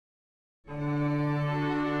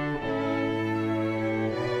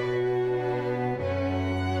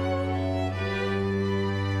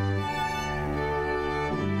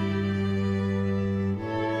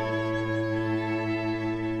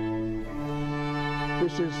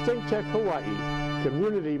This is ThinkTech Hawaii.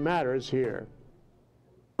 Community matters here.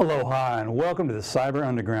 Aloha and welcome to the Cyber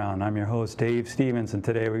Underground. I'm your host Dave Stevens, and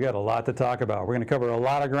today we got a lot to talk about. We're going to cover a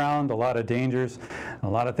lot of ground, a lot of dangers, a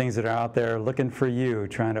lot of things that are out there looking for you,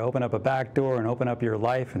 trying to open up a back door and open up your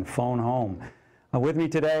life and phone home. With me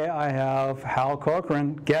today, I have Hal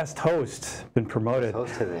Corcoran, guest host, been promoted.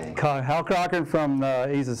 Host today. Hal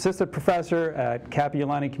Corcoran he's assistant professor at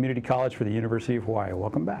Kapi'olani Community College for the University of Hawaii.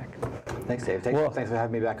 Welcome back. Thanks, Dave. Thanks for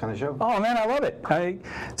having me back on the show. Oh man, I love it.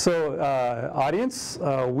 Audience,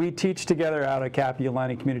 we teach together out at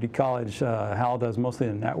Kapi'olani Community College. Hal does mostly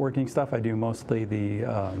the networking stuff. I do mostly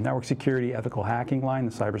the network security, ethical hacking line,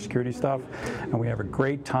 the cybersecurity stuff. And we have a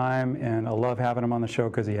great time, and I love having him on the show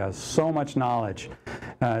because he has so much knowledge.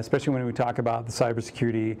 Especially when we talk about the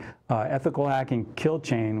cybersecurity, ethical hacking kill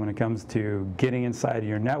chain when it comes to getting inside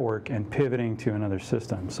your network and pivoting to another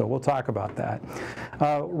system. So we'll talk about that.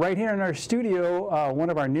 Right here in our studio, one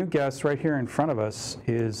of our new guests right here in front of us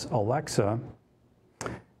is Alexa,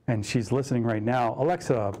 and she's listening right now.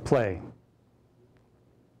 Alexa, play.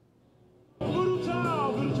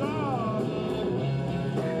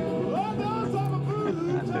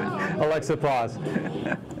 Alexa, pause.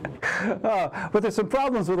 But there's some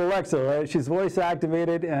problems with Alexa, right? She's voice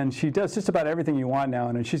activated, and she does just about everything you want now,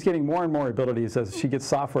 and she's getting more and more abilities as she gets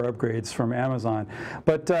software upgrades from Amazon.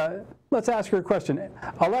 But let's ask her a question.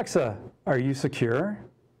 Alexa, are you secure?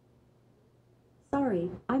 Sorry,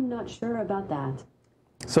 I'm not sure about that.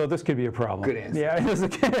 So this could be a problem. Good answer. Yeah,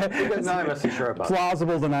 Because none of us are sure about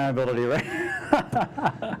plausible deniability,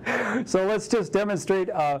 right? So let's just demonstrate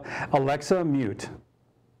Alexa mute.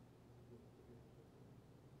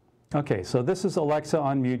 Okay, so this is Alexa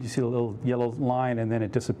on mute. You see a little yellow line and then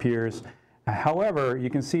it disappears. However, you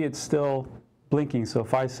can see it's still blinking. So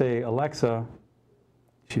if I say Alexa,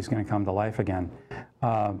 she's going to come to life again.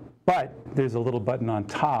 But there's a little button on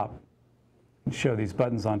top. Show these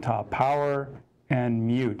buttons on top, power and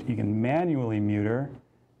mute. You can manually mute her.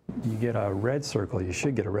 You get a red circle. You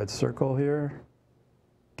should get a red circle here.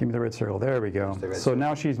 Give me the red circle. There we go. So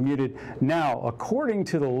now she's muted. Now, according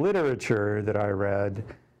to the literature that I read,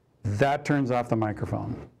 that turns off the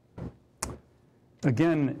microphone.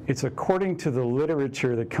 Again, it's according to the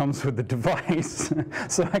literature that comes with the device.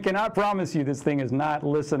 So I cannot promise you this thing is not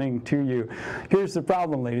listening to you. Here's the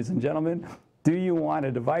problem, ladies and gentlemen. Do you want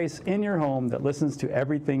a device in your home that listens to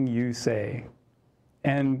everything you say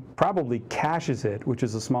and probably caches it, which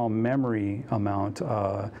is a small memory amount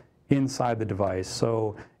inside the device?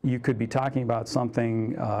 So you could be talking about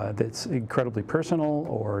something that's incredibly personal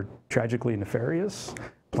or tragically nefarious,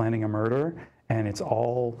 planning a murder, and it's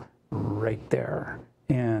all right there.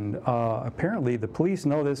 And apparently the police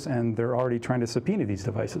know this, and they're already trying to subpoena these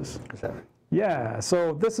devices. Is that right? Yeah,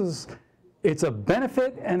 so it's a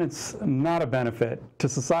benefit and it's not a benefit to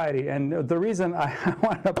society. And the reason I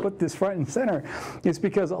wanted to put this front and center is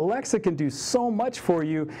because Alexa can do so much for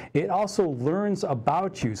you. It also learns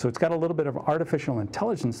about you. So it's got a little bit of artificial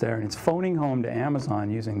intelligence there, and it's phoning home to Amazon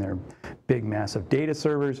using their big, massive data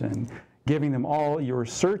servers and giving them all your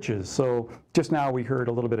searches. So just now we heard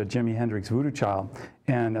a little bit of Jimi Hendrix Voodoo Child,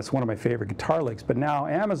 and that's one of my favorite guitar licks. But now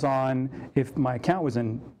Amazon, if my account was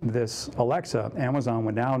in this Alexa, Amazon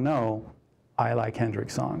would now know I like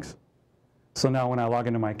Hendrix songs. So now when I log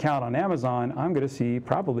into my account on Amazon, I'm going to see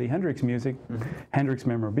probably Hendrix music, Hendrix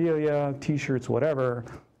memorabilia, t-shirts, whatever,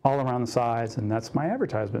 all around the sides, and that's my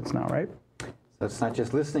advertisements now, right? So it's not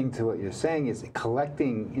just listening to what you're saying, it's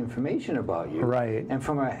collecting information about you. Right. And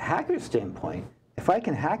from a hacker standpoint, if I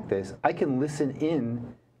can hack this, I can listen in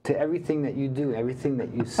to everything that you do, everything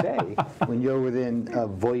that you say when you're within a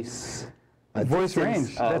voice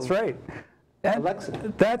range. That's right. And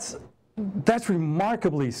Alexa. That's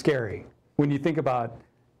remarkably scary when you think about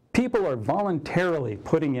people are voluntarily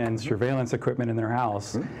putting in surveillance equipment in their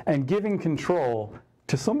house and giving control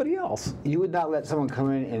to somebody else. You would not let someone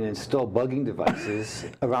come in and install bugging devices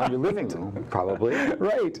around your living room, probably.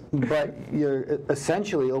 Right. But you're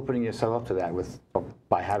essentially opening yourself up to that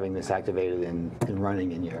by having this activated and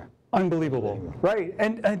running in your unbelievable. Right.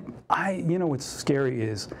 And you know what's scary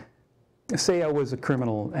is, say I was a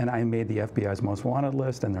criminal and I made the FBI's most wanted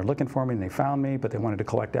list and they're looking for me and they found me, but they wanted to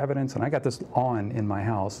collect evidence, and I got this on in my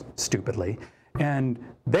house, stupidly, and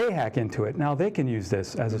they hack into it. Now they can use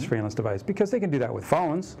this as a surveillance device because they can do that with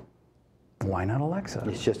phones. Why not Alexa?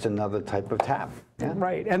 It's just another type of tap. Yeah.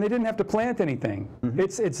 Right, and they didn't have to plant anything.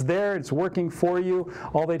 It's there, it's working for you.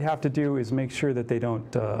 All they'd have to do is make sure that they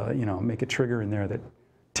don't, you know, make a trigger in there that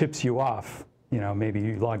tips you off you know, maybe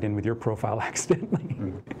you logged in with your profile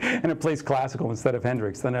accidentally and it plays classical instead of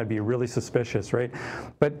Hendrix, then I'd be really suspicious, right?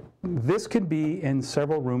 But this could be in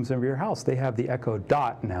several rooms of your house. They have the Echo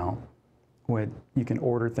Dot now, where you can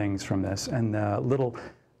order things from this, and the little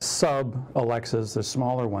sub Alexas, the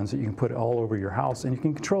smaller ones that you can put all over your house, and you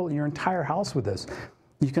can control your entire house with this.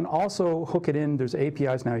 You can also hook it in, there's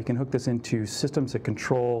APIs now, you can hook this into systems that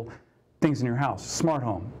control things in your house, smart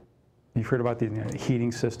home. You've heard about the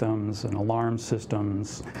heating systems and alarm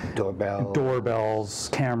systems, doorbells,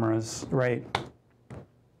 cameras, right?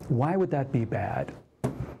 Why would that be bad?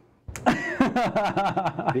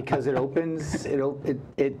 Because it opens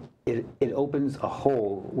it opens a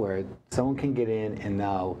hole where someone can get in and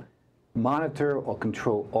now monitor or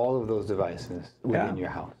control all of those devices within your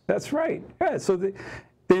house. That's right. Yeah, so they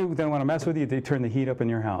want to mess with you, they turn the heat up in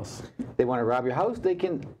your house. They want to rob your house, they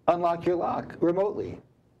can unlock your lock remotely.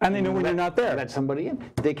 And they know when you're not there. Let somebody in.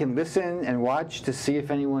 They can listen and watch to see if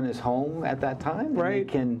anyone is home at that time. Right.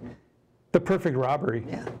 They can. The perfect robbery.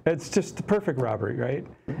 Yeah. It's just the perfect robbery, right?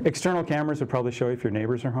 External cameras would probably show you if your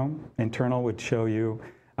neighbors are home. Internal would show you,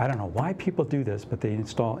 I don't know why people do this, but they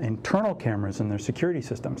install internal cameras in their security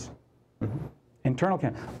systems. Internal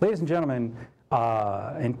cameras. Ladies and gentlemen,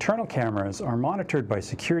 internal cameras are monitored by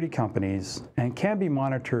security companies and can be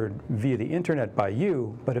monitored via the internet by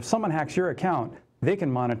you, but if someone hacks your account, they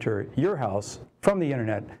can monitor your house from the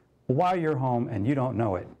internet while you're home and you don't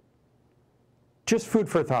know it. Just food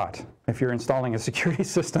for thought if you're installing a security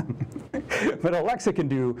system. But Alexa can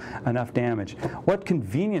do enough damage. What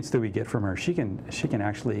convenience do we get from her? She can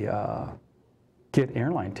actually get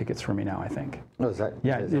airline tickets for me now, I think. Oh, is that?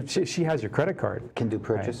 Yeah, she has your credit card. Can do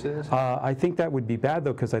purchases? Right. I think that would be bad,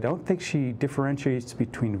 though, because I don't think she differentiates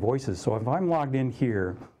between voices. So if I'm logged in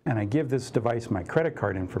here and I give this device my credit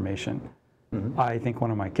card information, I think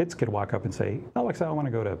one of my kids could walk up and say, Alexa, I want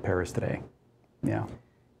to go to Paris today. Yeah.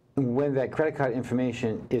 When that credit card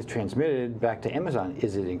information is transmitted back to Amazon,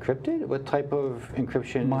 is it encrypted? What type of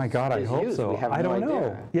encryption My God, I hope so. I don't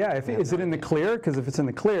know. Yeah, is it in the clear? Because if it's in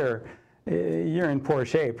the clear, you're in poor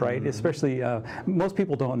shape, right? Especially, most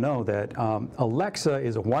people don't know that Alexa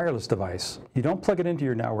is a wireless device. You don't plug it into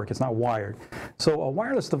your network, it's not wired. So a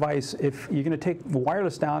wireless device, if you're going to take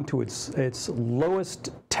wireless down to its lowest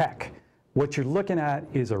tech, what you're looking at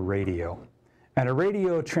is a radio. And a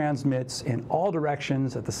radio transmits in all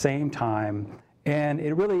directions at the same time, and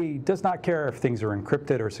it really does not care if things are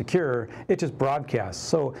encrypted or secure, it just broadcasts.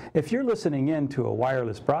 So if you're listening in to a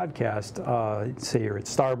wireless broadcast, say you're at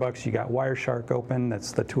Starbucks, you got Wireshark open,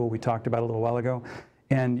 that's the tool we talked about a little while ago,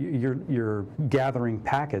 and you're gathering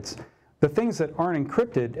packets. The things that aren't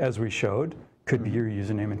encrypted, as we showed, could be your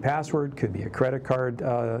username and password, could be a credit card,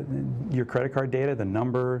 your credit card data, the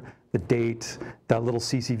number, the date, that little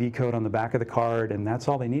CCV code on the back of the card, and that's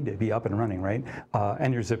all they need to be up and running, right?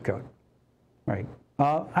 And your zip code, right?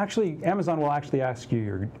 Actually, Amazon will actually ask you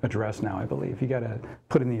your address now, I believe. You got to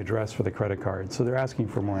put in the address for the credit card, so they're asking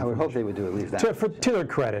for more information. I would hope they would do at least that. To their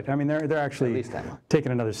credit. I mean, they're actually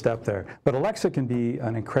taking another step there. But Alexa can be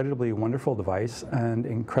an incredibly wonderful device and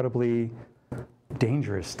incredibly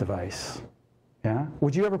dangerous device. Yeah?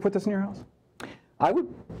 Would you ever put this in your house? I would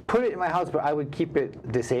put it in my house, but I would keep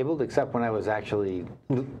it disabled, except when I was actually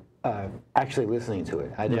listening to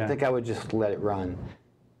it. I didn't think I would just let it run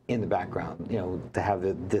in the background. You know, to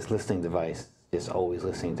have this listening device just always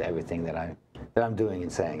listening to everything that I'm doing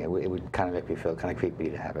and saying. It would kind of make me feel kind of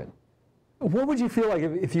creepy to have it. What would you feel like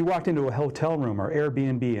if you walked into a hotel room or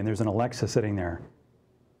Airbnb and there's an Alexa sitting there?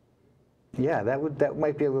 Yeah, that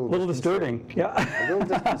might be a little disturbing. Yeah, a little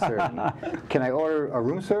disconcerting. Can I order a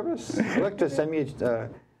room service? Alexa, send me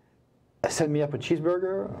up a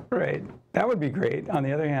cheeseburger. Right, that would be great. On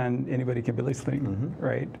the other hand, anybody can be listening,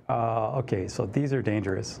 right? Okay, so these are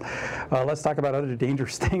dangerous. Let's talk about other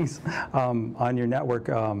dangerous things on your network.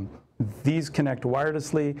 These connect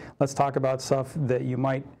wirelessly. Let's talk about stuff that you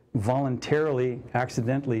might voluntarily,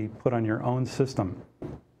 accidentally put on your own system.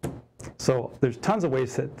 So there's tons of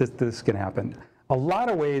ways that this can happen. A lot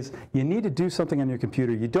of ways you need to do something on your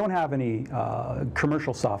computer. You don't have any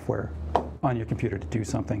commercial software on your computer to do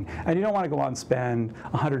something, and you don't want to go out and spend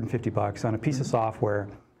 $150 on a piece of software.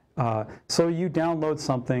 So you download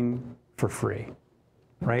something for free,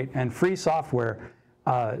 right? And free software,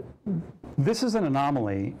 this is an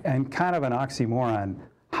anomaly and kind of an oxymoron.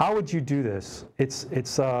 How would you do this?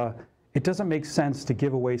 It doesn't make sense to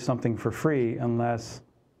give away something for free unless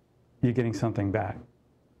you're getting something back,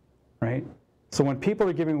 right? So when people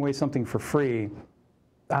are giving away something for free,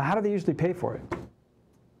 how do they usually pay for it?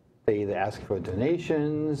 They either ask for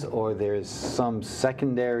donations or there's some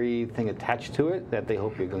secondary thing attached to it that they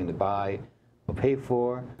hope you're going to buy, or pay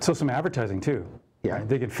for. So some advertising too. Yeah, right?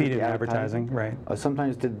 They can feed in advertising, right?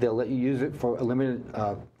 Sometimes they'll let you use it for a limited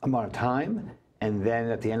amount of time, and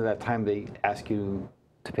then at the end of that time they ask you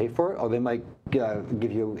to pay for it, or they might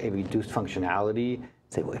give you a reduced functionality.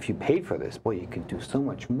 Say, well, if you paid for this, boy, you could do so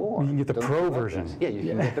much more. You can get the pro version. Yeah, you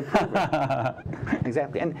can get the pro version.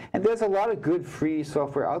 Exactly, and there's a lot of good free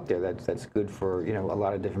software out there that's good for a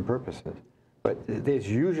lot of different purposes. But there's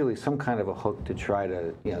usually some kind of a hook to try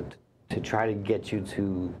to to try to get you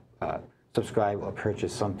to subscribe or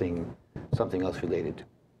purchase something else related to,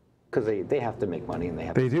 because they have to make money and they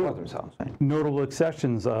have to support themselves. Right? Notable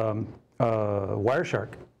exceptions,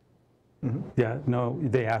 Wireshark. Mm-hmm. Yeah, no,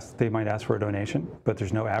 they might ask for a donation, but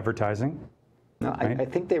there's no advertising. No, right? I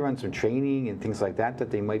think they run some training and things like that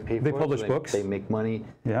they might pay for. They publish books. They make money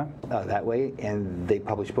that way, and they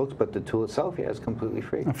publish books, but the tool itself is completely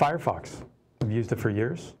free. And Firefox, I've used it for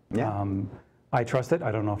years. Yeah. I trust it.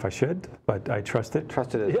 I don't know if I should, but I trust it.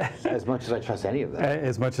 Trust it as much as I trust any of them.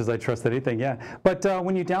 As much as I trust anything, yeah. But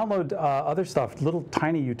when you download other stuff, little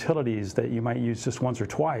tiny utilities that you might use just once or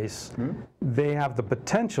twice, they have the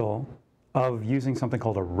potential of using something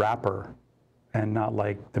called a wrapper, and not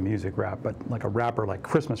like the music wrap, but like a wrapper, like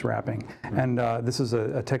Christmas wrapping. And this is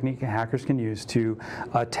a technique hackers can use to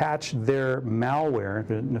attach their malware,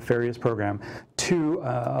 the nefarious program, to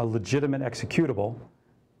a legitimate executable.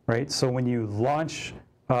 Right? So when you launch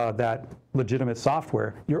that legitimate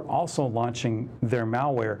software, you're also launching their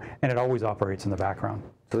malware, and it always operates in the background.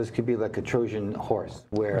 So this could be like a Trojan horse,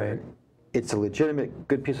 where it's a legitimate,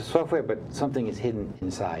 good piece of software, but something is hidden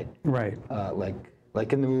inside. Right.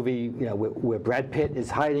 Like in the movie, where Brad Pitt is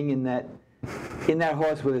hiding in that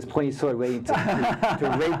horse with his pointy sword, waiting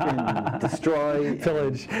to rape and destroy,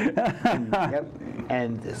 pillage.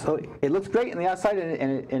 And so it looks great on the outside,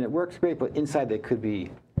 and it works great, but inside there could be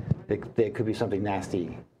something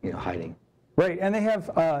nasty, hiding. Right, and they have,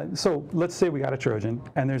 so let's say we got a Trojan,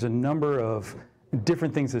 and there's a number of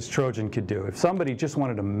different things this Trojan could do. If somebody just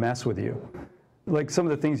wanted to mess with you, like some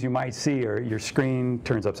of the things you might see are your screen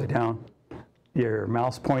turns upside down, your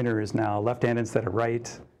mouse pointer is now left-handed instead of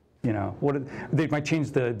right, they might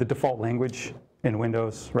change the default language in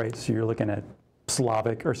Windows, right? So you're looking at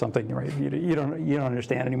Slavic or something, right? You don't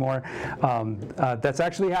understand anymore. That's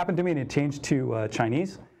actually happened to me, and it changed to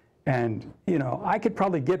Chinese. And I could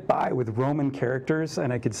probably get by with Roman characters,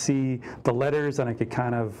 and I could see the letters, and I could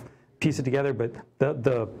kind of piece it together. But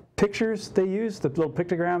the pictures they use, the little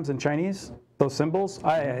pictograms in Chinese, those symbols,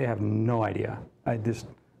 I have no idea.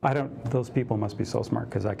 I don't. Those people must be so smart,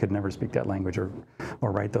 because I could never speak that language or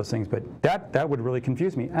write those things. But that would really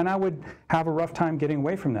confuse me, and I would have a rough time getting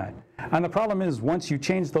away from that. And the problem is, once you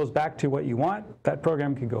change those back to what you want, that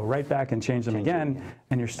program could go right back and change them again,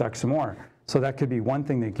 and you're stuck some more. So that could be one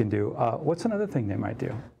thing they can do. What's another thing they might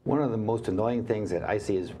do? One of the most annoying things that I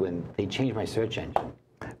see is when they change my search engine.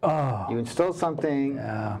 Oh. You install something,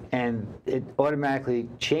 and it automatically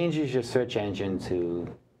changes your search engine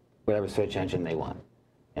to whatever search engine they want.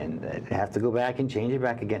 And they have to go back and change it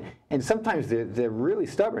back again. And sometimes they're really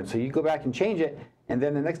stubborn. So you go back and change it, and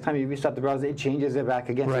then the next time you restart the browser, it changes it back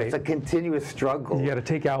again. Right. So it's a continuous struggle. You got to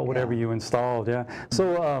take out whatever you installed,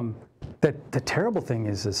 So the terrible thing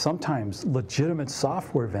is sometimes legitimate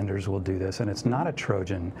software vendors will do this, and it's not a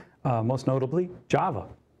Trojan. Most notably, Java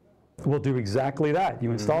will do exactly that.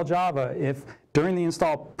 You install Java. If during the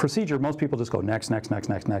install procedure, most people just go next, next, next,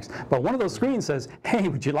 next, next. But one of those screens says, hey,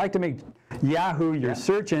 would you like to make Yahoo your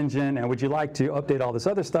search engine, and would you like to update all this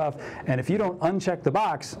other stuff? And if you don't uncheck the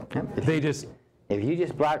box, they just... If you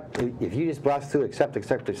just blast through accept,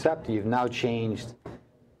 accept, accept, you've now changed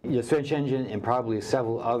your search engine and probably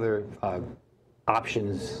several other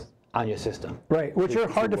options on your system. Right, which are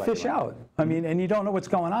hard to fish out. I mean, and you don't know what's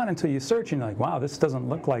going on until you search, and you're like, wow, this doesn't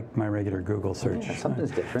look like my regular Google search. Yeah,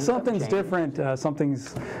 something's different. Something's different.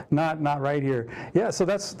 Something's not right here. Yeah, so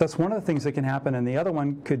that's one of the things that can happen. And the other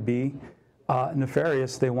one could be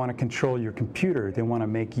nefarious. They want to control your computer. They want to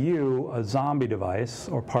make you a zombie device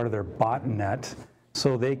or part of their botnet,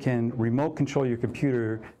 so they can remote control your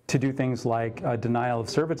computer to do things like denial of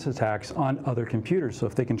service attacks on other computers. So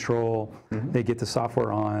if they control, they get the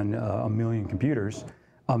software on a million computers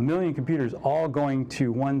all going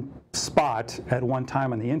to one spot at one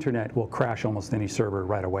time on the internet will crash almost any server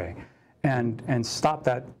right away and stop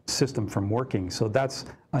that system from working. So that's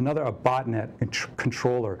a botnet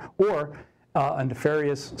controller, or a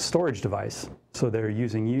nefarious storage device. So they're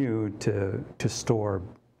using you to store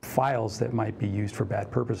files that might be used for bad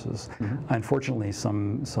purposes. Unfortunately,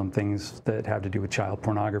 some things that have to do with child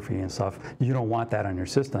pornography and stuff, you don't want that on your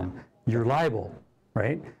system. You're liable,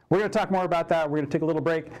 right? We're going to talk more about that. We're going to take a little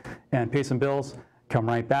break and pay some bills. Come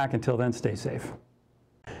right back. Until then, stay safe.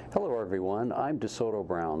 Hello everyone, I'm DeSoto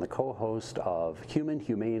Brown, the co-host of Human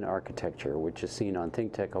Humane Architecture, which is seen on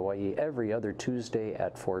ThinkTech Hawaii every other Tuesday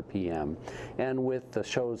at 4 p.m. And with the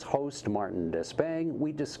show's host, Martin Despang,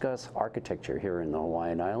 we discuss architecture here in the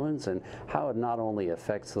Hawaiian Islands and how it not only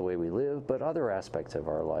affects the way we live, but other aspects of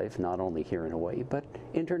our life, not only here in Hawaii, but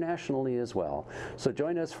internationally as well. So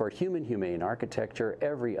join us for Human Humane Architecture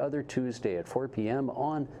every other Tuesday at 4 p.m.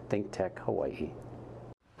 on ThinkTech Hawaii.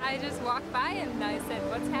 I just walked by and I said,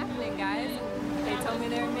 "What's happening, guys?" And they told me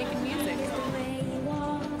they were making music. They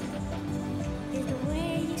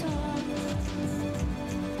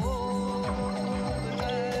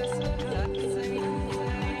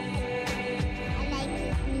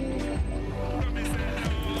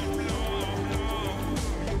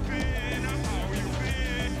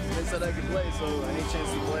said I could play, so any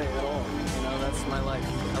chance to play at all. You know, that's my life.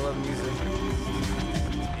 I love music.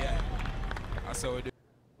 Yeah, I saw it.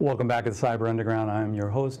 Welcome back to the Cyber Underground. I'm your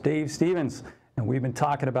host, Dave Stevens, and we've been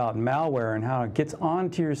talking about malware and how it gets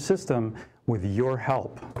onto your system with your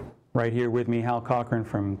help. Right here with me, Hal Corcoran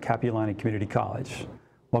from Kapi'olani Community College.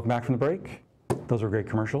 Welcome back from the break. Those were great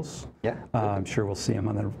commercials. Yeah. I'm sure we'll see them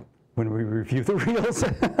on when we review the reels.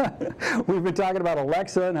 We've been talking about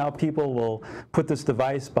Alexa and how people will put this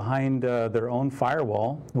device behind their own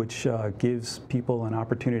firewall, which gives people an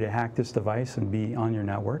opportunity to hack this device and be on your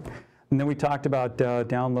network. And then we talked about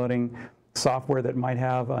downloading software that might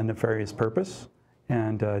have a nefarious purpose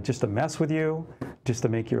and just to mess with you, just to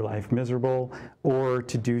make your life miserable, or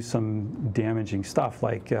to do some damaging stuff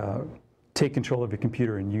like take control of your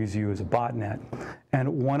computer and use you as a botnet. And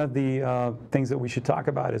one of the things that we should talk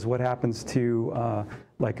about is what happens to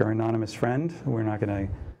like our anonymous friend. We're not going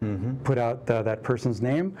to put out that person's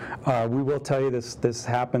name. We will tell you this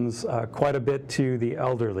happens quite a bit to the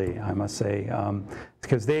elderly, I must say,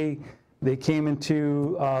 because they came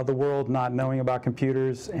into the world not knowing about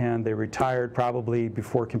computers, and they retired probably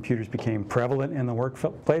before computers became prevalent in the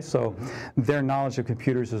workplace. So their knowledge of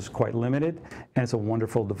computers is quite limited, and it's a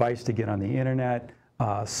wonderful device to get on the internet,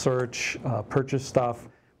 search, purchase stuff.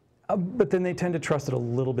 But then they tend to trust it a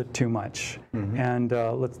little bit too much. And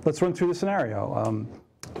let's run through the scenario.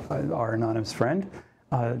 Our anonymous friend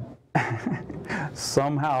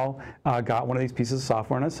somehow got one of these pieces of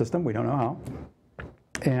software in a system. We don't know how.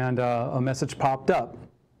 And a message popped up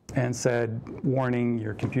and said, "Warning,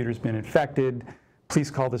 your computer's been infected.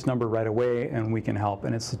 Please call this number right away and we can help."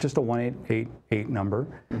 And it's just a 1888 number.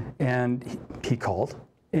 And he called.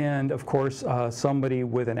 And of course, somebody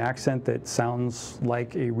with an accent that sounds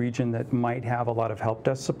like a region that might have a lot of help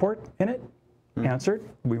desk support in it answered.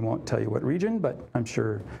 We won't tell you what region, but I'm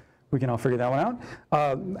sure we can all figure that one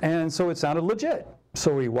out. And so it sounded legit.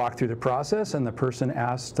 So we walked through the process, and the person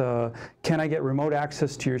asked, "Can I get remote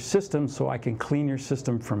access to your system so I can clean your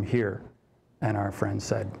system from here?" And our friend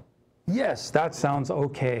said, "Yes, that sounds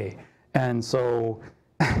okay." And so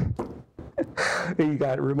you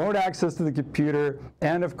got remote access to the computer,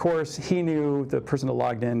 and of course he knew, the person that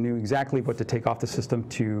logged in knew exactly what to take off the system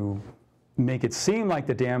to make it seem like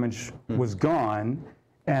the damage was gone.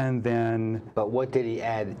 And then... But what did he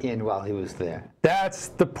add in while he was there? That's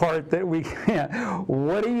the part that we can't.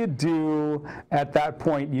 What do you do at that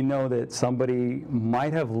point? You know that somebody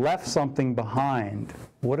might have left something behind.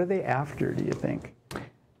 What are they after, do you think?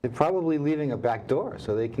 They're probably leaving a back door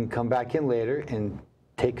so they can come back in later and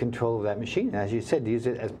take control of that machine. As you said, use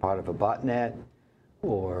it as part of a botnet,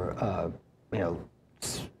 or you know,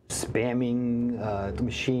 spamming the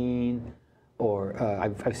machine. Or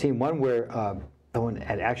I've seen one where someone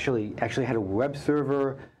had actually had a web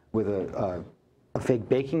server with a fake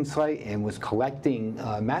baking site and was collecting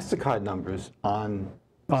MasterCard numbers on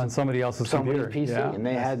somebody else's computer. PC, yeah. And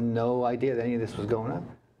they had no idea that any of this was going on.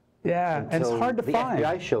 Yeah, and it's hard to find. The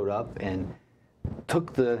FBI showed up and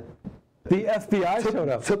took the FBI showed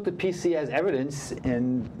up. Took the PC as evidence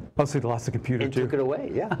and also they lost the computer too. Took it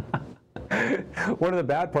away. Yeah. One of the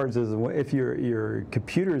bad parts is if your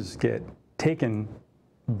computers get taken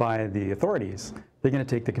by the authorities, they're going to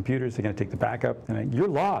take the computers, they're going to take the backup, and you're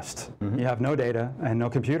lost. You have no data and no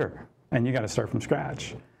computer, and you got to start from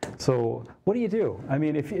scratch. So what do? I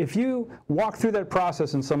mean, if you walk through that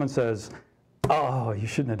process and someone says, "Oh, you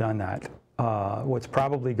shouldn't have done that," what's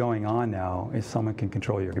probably going on now is someone can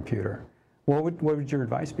control your computer. What would your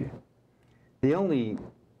advice be? The only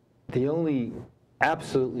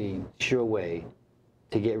absolutely sure way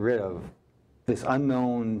to get rid of this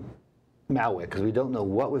unknown malware, because we don't know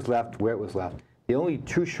what was left, where it was left, the only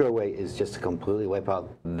true sure way is just to completely wipe out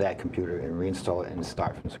that computer and reinstall it and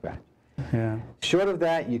start from scratch. Yeah. Short of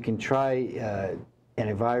that, you can try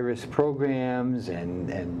antivirus programs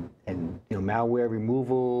and malware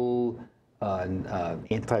removal,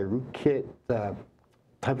 anti-rootkit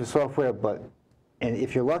type of software. And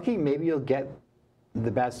if you're lucky, maybe you'll get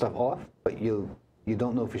the bad stuff off, but you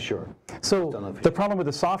don't know for sure. So the problem with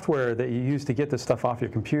the software that you use to get this stuff off your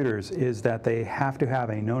computers is that they have to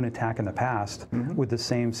have a known attack in the past with the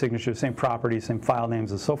same signature, same properties, same file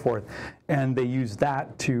names, and so forth, and they use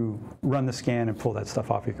that to run the scan and pull that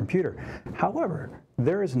stuff off your computer. However,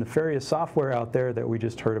 there is nefarious software out there that we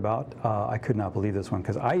just heard about. I could not believe this one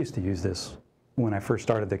because I used to use this when I first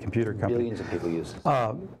started the computer company. Billions of people use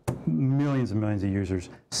it. Millions and millions of users.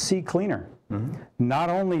 CCleaner. Not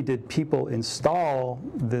only did people install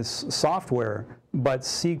this software, but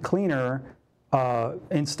CCleaner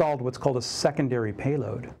installed what's called a secondary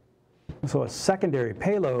payload. So a secondary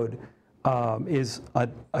payload is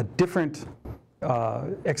a different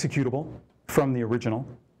executable from the original,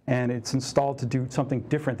 and it's installed to do something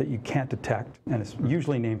different that you can't detect, and it's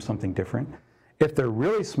usually named something different. If they're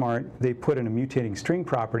really smart, they put in a mutating string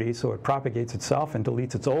property so it propagates itself and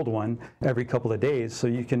deletes its old one every couple of days so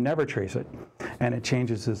you can never trace it. And it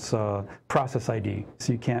changes its process ID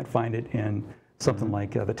so you can't find it in something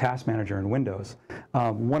like the task manager in Windows.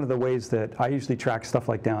 One of the ways that I usually track stuff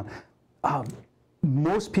like down,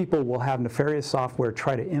 most people will have nefarious software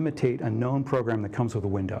try to imitate a known program that comes with a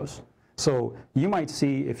Windows. So you might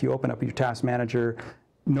see if you open up your task manager,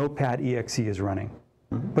 Notepad exe is running.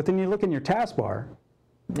 But then you look in your taskbar,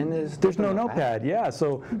 and there's no notepad. Yeah,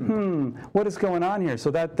 so what is going on here?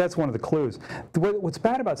 So that's one of the clues. What's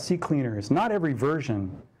bad about CCleaner is not every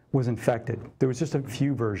version was infected. There was just a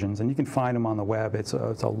few versions, and you can find them on the web. It's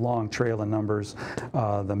a long trail of numbers,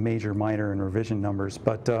 the major, minor, and revision numbers.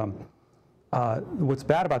 But what's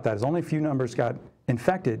bad about that is only a few numbers got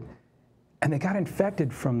infected, and they got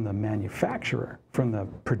infected from the manufacturer, from the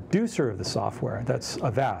producer of the software. That's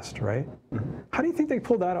Avast, right? How do you think they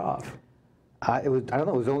pulled that off? I don't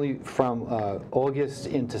know. It was only from August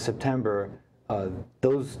into September.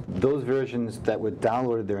 Those versions that were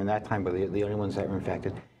downloaded during that time were the only ones that were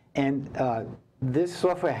infected. And this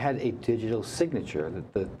software had a digital signature.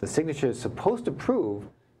 The signature is supposed to prove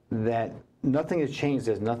that nothing has changed.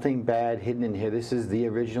 There's nothing bad hidden in here. This is the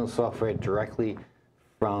original software directly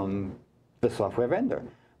from the software vendor.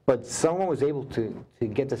 But someone was able to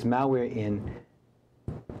get this malware in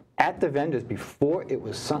at the vendors before it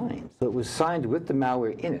was signed. So it was signed with the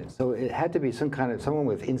malware in it. So it had to be someone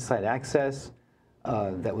with inside access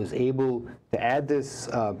that was able to add this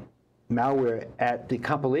malware at the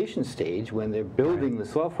compilation stage when they're building the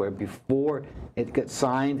software before it gets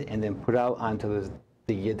signed and then put out onto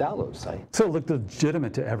the download site. So it looked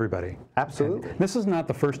legitimate to everybody. Absolutely. And this is not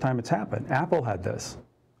the first time it's happened. Apple had this.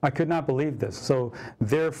 I could not believe this. So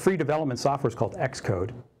their free development software is called Xcode,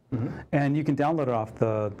 and you can download it off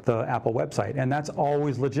the Apple website, and that's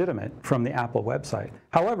always legitimate from the Apple website.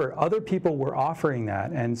 However, other people were offering that,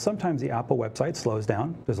 and sometimes the Apple website slows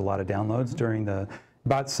down. There's a lot of downloads during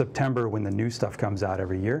about September when the new stuff comes out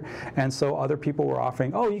every year, and so other people were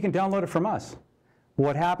offering, oh, you can download it from us.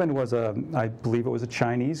 What happened was, I believe it was a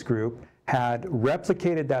Chinese group, had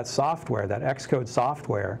replicated that software, that Xcode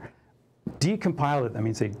software, decompiled it. That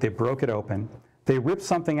means they broke it open. They ripped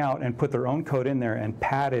something out and put their own code in there and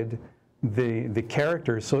padded the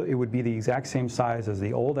characters so it would be the exact same size as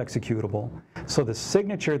the old executable. So the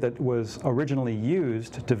signature that was originally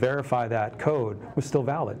used to verify that code was still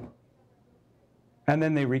valid. And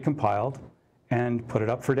then they recompiled and put it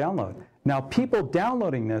up for download. Now, people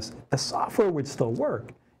downloading this, the software would still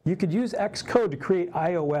work. You could use Xcode to create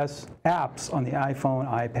iOS apps on the iPhone,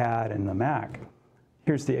 iPad, and the Mac.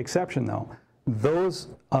 Here's the exception, though. Those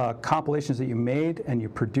compilations that you made and you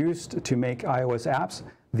produced to make iOS apps,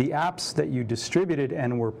 the apps that you distributed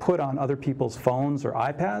and were put on other people's phones or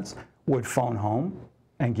iPads would phone home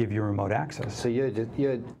and give you remote access. So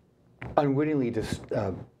you're unwittingly just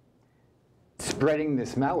spreading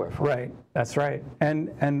this malware for Right, that's right.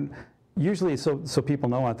 And usually, so people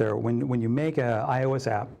know out there, when you make an iOS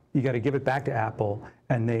app, you got to give it back to Apple,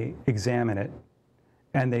 and they examine it.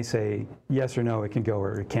 And they say, yes or no, it can go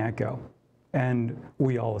or it can't go. And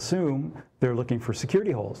we all assume they're looking for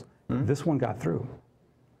security holes. This one got through.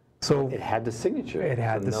 So it had the signature. It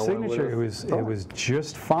had the signature. It was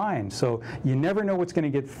just fine. So you never know what's going to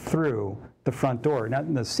get through the front door. Now,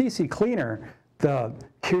 in the CCleaner,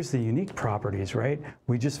 here's the unique properties, right?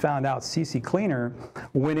 We just found out CCleaner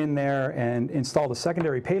went in there and installed a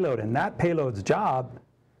secondary payload, and that payload's job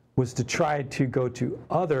was to try to go to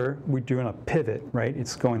we're doing a pivot, right?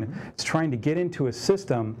 It's trying to get into a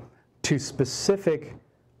system to specific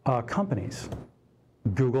companies,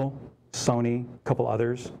 Google, Sony, a couple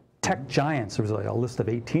others, tech giants. There was like a list of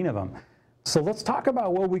 18 of them. So let's talk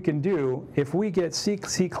about what we can do if we get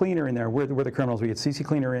CCleaner in there. We're the criminals. We get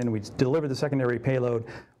CCleaner in, we deliver the secondary payload,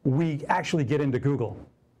 we actually get into Google.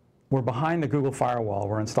 We're behind the Google firewall,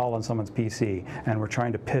 we're installed on someone's PC, and we're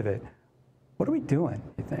trying to pivot. What are we doing,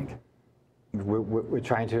 you think? We're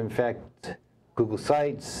trying to infect Google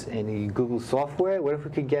Sites, any Google software. What if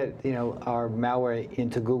we could get, you know, our malware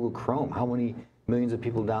into Google Chrome? How many millions of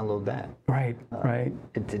people download that? Right, right.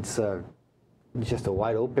 It's just a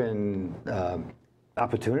wide open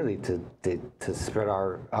opportunity to spread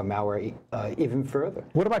our malware even further.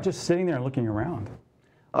 What about just sitting there and looking around?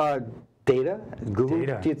 Data? Google?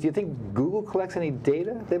 Data. Do you think Google collects any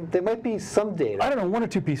data? There might be some data. I don't know, 1 or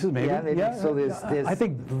 2 pieces maybe. Yeah, maybe. Yeah, So there's I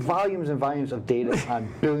think volumes and volumes of data on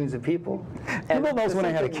billions of people. Google knows when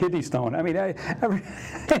I had a kidney stone. I mean,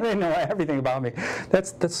 they know everything about me.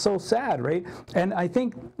 That's so sad, right? And I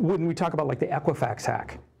think when we talk about like the Equifax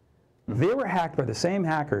hack, they were hacked by the same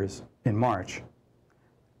hackers in March.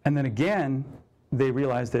 And then again, they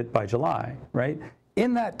realized it by July, right?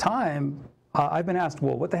 In that time, I've been asked,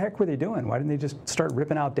 well, what the heck were they doing? Why didn't they just start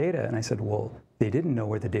ripping out data? And I said, well, they didn't know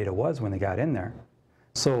where the data was when they got in there.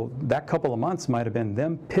 So that couple of months might have been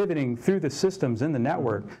them pivoting through the systems in the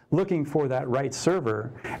network, looking for that right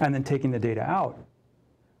server, and then taking the data out.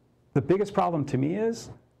 The biggest problem to me is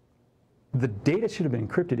the data should have been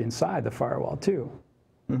encrypted inside the firewall too,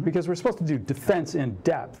 because we're supposed to do defense in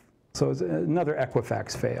depth. So it's another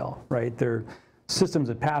Equifax fail, right? Their systems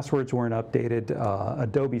and passwords weren't updated.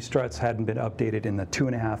 Adobe struts hadn't been updated in the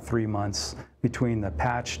 2.5, 3 months between the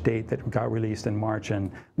patch date that got released in March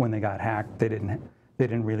and when they got hacked. They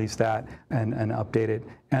didn't release that and update it.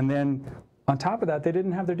 And then on top of that, they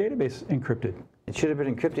didn't have their database encrypted. It should have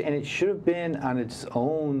been encrypted, and it should have been on its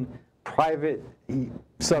own private,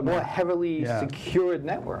 more heavily secured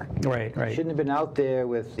network. Right, right. It shouldn't have been out there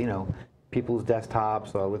with, you know, people's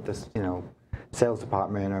desktops or with this, you know, sales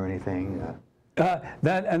department or anything.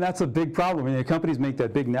 That's a big problem. I mean, the companies make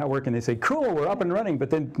that big network and they say, cool, we're up and running, but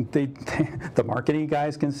then the marketing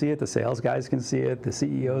guys can see it, the sales guys can see it, the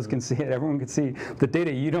CEOs can see it, everyone can see the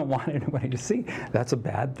data you don't want anybody to see. That's a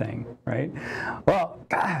bad thing, right? Well,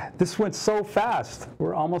 God, this went so fast.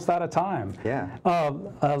 We're almost out of time. Yeah.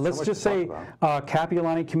 Let's just say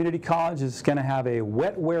Kapi'olani Community College is going to have a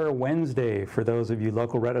Wetware Wednesday for those of you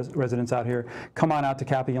local residents out here. Come on out to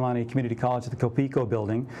Kapi'olani Community College at the Copico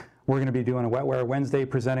building. We're going to be doing a Wetware Wednesday,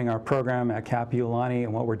 presenting our program at Kapi'olani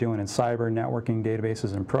and what we're doing in cyber, networking,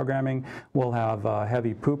 databases, and programming. We'll have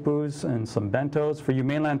heavy poo-poos and some bentos. For you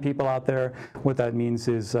mainland people out there, what that means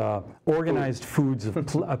is organized foods,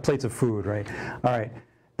 plates of food, right? All right.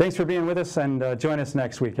 Thanks for being with us, and join us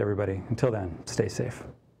next week, everybody. Until then, stay safe.